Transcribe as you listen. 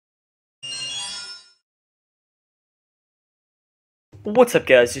What's up,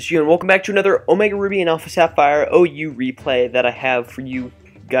 guys? It's you, and welcome back to another Omega Ruby and Alpha Sapphire OU replay that I have for you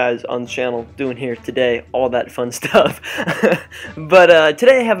guys on the channel doing here today, all that fun stuff. But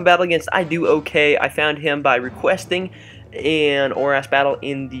today I have a battle against I Do Okay. I found him by requesting an ORAS battle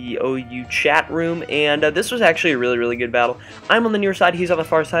in the OU chat room, and this was actually a really good battle. I'm on the near side, he's on the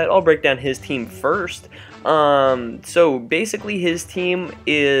far side. I'll break down his team first. So basically his team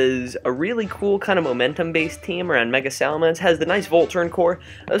is a really cool kind of momentum based team around Mega Salamence. Has the nice Volturn core,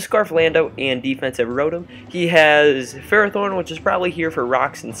 a Scarf Lando, and defensive Rotom. He has Ferrothorn, which is probably here for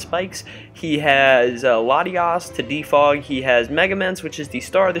rocks and spikes. He has Latios to defog. He has Megamence, which is the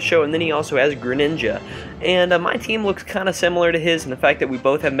star of the show, and then he also has Greninja. And my team looks kind of similar to his in the fact that we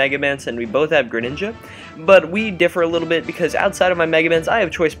both have Megamence and we both have Greninja, but we differ a little bit because outside of my Megamence, I have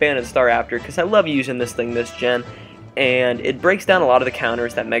Choice Band and Staraptor because I love using this thing this gen, and it breaks down a lot of the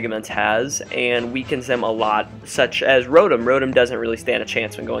counters that Megamence has and weakens them a lot, such as Rotom. Rotom doesn't really stand a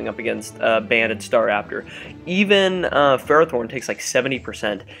chance when going up against Banded Staraptor. Even Ferrothorn takes like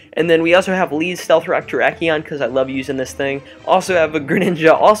 70%. And then we also have Lee's Stealth Rock Terrakion because I love using this thing. Also have a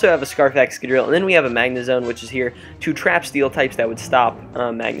Greninja, also have a Scarf Excadrill, and then we have a Magnezone, which is here to trap Steel types that would stop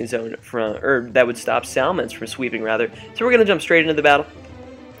Magnezone from, or that would stop Salamence from sweeping rather. So we're gonna jump straight into the battle.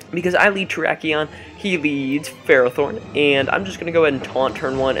 Because I lead Terrakion, he leads Ferrothorn, and I'm just going to go ahead and taunt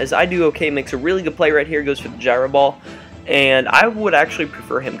turn one, as I Do Okay makes a really good play right here, goes for the Gyro Ball, and I would actually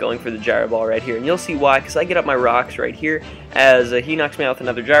prefer him going for the Gyro Ball right here, and you'll see why, because I get up my rocks right here, as he knocks me out with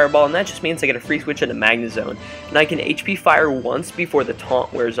another Gyro Ball, and that just means I get a free switch into Magnezone, and I can HP Fire once before the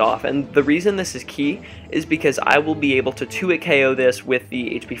taunt wears off, and the reason this is key is because I will be able to 2-hit KO this with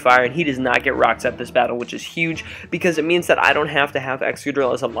the HP Fire, and he does not get rocks at this battle, which is huge, because it means that I don't have to have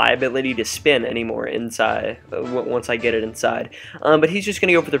Excadrill as a liability to spin anymore inside, once I get it inside. But he's just going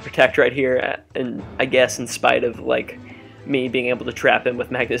to go for the Protect right here, and I guess in spite of, like, me being able to trap him with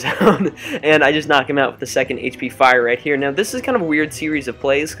Magnezone, and I just knock him out with the second HP Fire right here. Now this is kind of a weird series of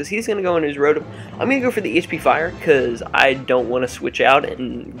plays because he's going to go into his Rotom. I'm going to go for the HP Fire because I don't want to switch out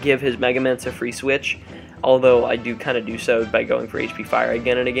and give his Megamence a free switch, although I do kind of do so by going for HP Fire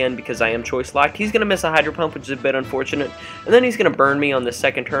again and again because I am choice locked. He's going to miss a Hydro Pump, which is a bit unfortunate, and then he's going to burn me on the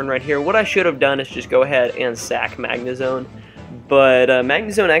second turn right here. What I should have done is just go ahead and sack Magnezone, but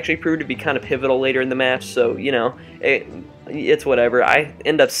Magnezone actually proved to be kind of pivotal later in the match, so, you know, it's whatever. I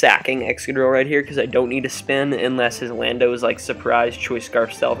end up sacking Excadrill right here because I don't need to spin unless his Lando is like surprise Choice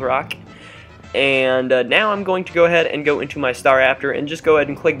Scarf Stealth Rock. And now I'm going to go ahead and go into my Staraptor and just go ahead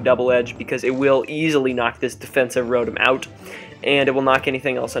and click Double Edge because it will easily knock this defensive Rotom out, and it will knock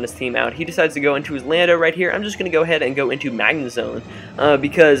anything else on his team out. He decides to go into his Lando right here. I'm just going to go ahead and go into Magnezone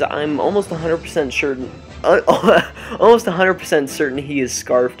because I'm almost 100% certain, almost 100% certain he is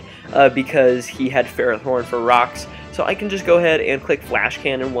Scarfed because he had Ferrothorn for rocks. So I can just go ahead and click Flash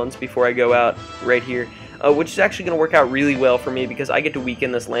Cannon once before I go out right here, which is actually going to work out really well for me because I get to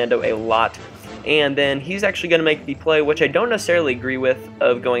weaken this Lando a lot. And then he's actually going to make the play, which I don't necessarily agree with,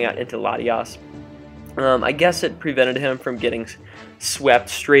 of going out into Latios. I guess it prevented him from getting swept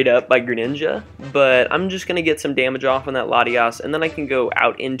straight up by Greninja, but I'm just going to get some damage off on that Latios, and then I can go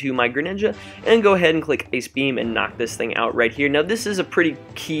out into my Greninja and go ahead and click Ice Beam and knock this thing out right here. Now this is a pretty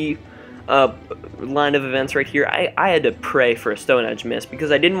key line of events right here. I had to pray for a Stone Edge miss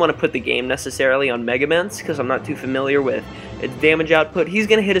because I didn't want to put the game necessarily on Megamence because I'm not too familiar with its damage output. He's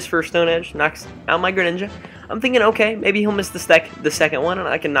going to hit his first Stone Edge, knocks out my Greninja. I'm thinking, okay, maybe he'll miss the second one and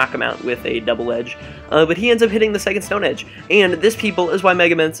I can knock him out with a Double Edge. But he ends up hitting the second Stone Edge. And this, people, is why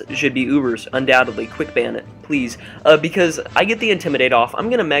Megamence should be Ubers. Undoubtedly. Quick ban it, please. Because I get the Intimidate off. I'm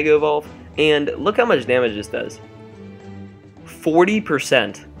going to Mega Evolve, and look how much damage this does.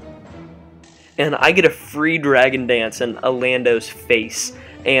 40%. And I get a free Dragon Dance and a Lando's face.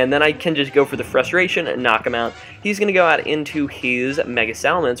 And then I can just go for the Frustration and knock him out. He's going to go out into his Mega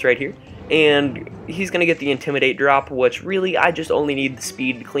Salamence right here. And he's going to get the Intimidate drop, which really I just only need the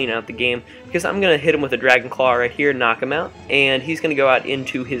speed to clean out the game. Because I'm going to hit him with a Dragon Claw right here, knock him out. And he's going to go out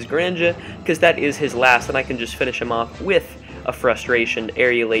into his Greninja, because that is his last, and I can just finish him off with a Frustration,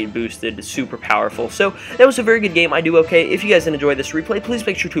 Aerialate boosted, super powerful. So that was a very good game. I Do Okay. If you guys enjoyed this replay, please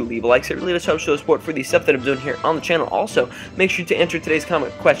make sure to leave a like. It really does help show support for the stuff that I'm doing here on the channel. Also, make sure to enter today's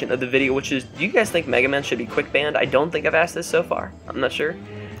comment question of the video, which is, do you guys think Megamence should be quick banned? I don't think I've asked this so far. I'm not sure.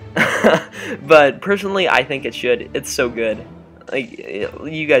 But personally, I think it should. It's so good. Like,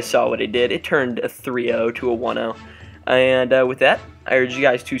 you guys saw what it did. It turned a 3-0 to a 1-0. And with that, I urge you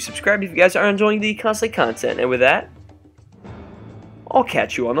guys to subscribe if you guys are enjoying the constant content. And with that, I'll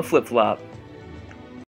catch you on the flip-flop.